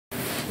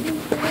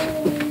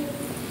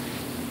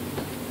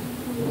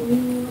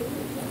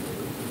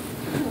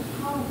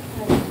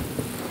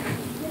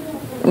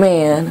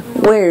Man,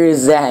 where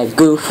is that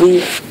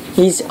Goofy?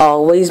 He's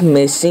always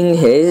missing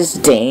his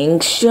dang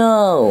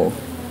show.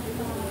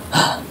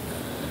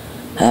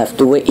 Have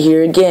to wait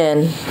here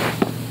again.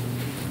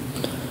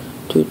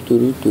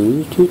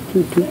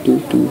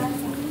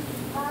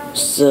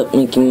 What's up,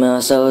 Mickey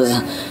Mouse? I was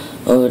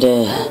over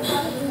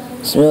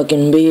there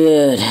smoking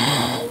beard.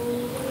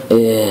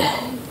 Yeah.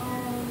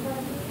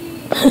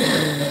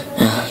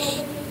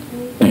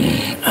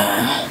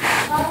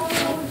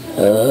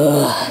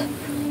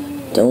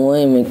 Don't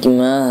worry, Mickey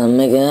Mouse. I'm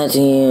making out to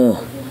you.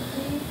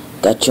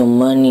 Got your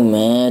money,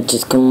 man.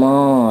 Just come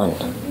on.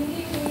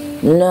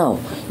 No,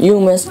 you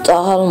missed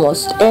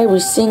almost every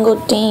single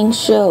dang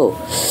show.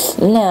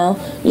 Now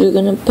you're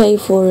gonna pay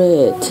for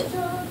it.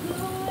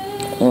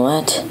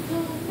 What?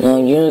 No,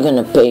 you're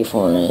gonna pay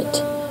for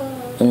it.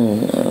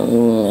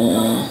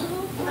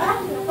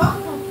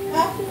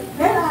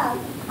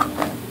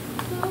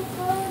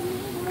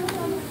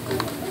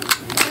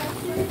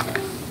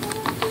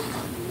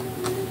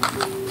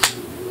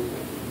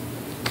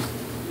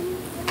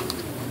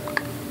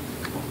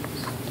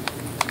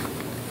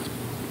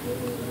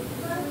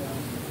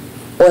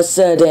 What's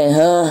up then,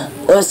 huh?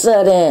 What's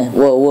up then?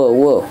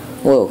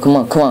 Whoa, come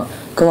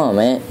on,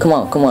 man. Come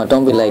on,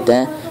 don't be like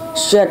that.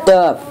 Shut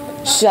up.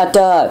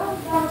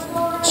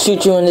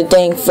 Shoot you in the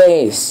dang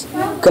face.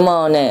 Come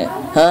on then,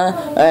 huh?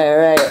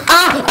 Alright.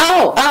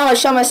 Ow, I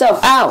shot myself,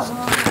 ow.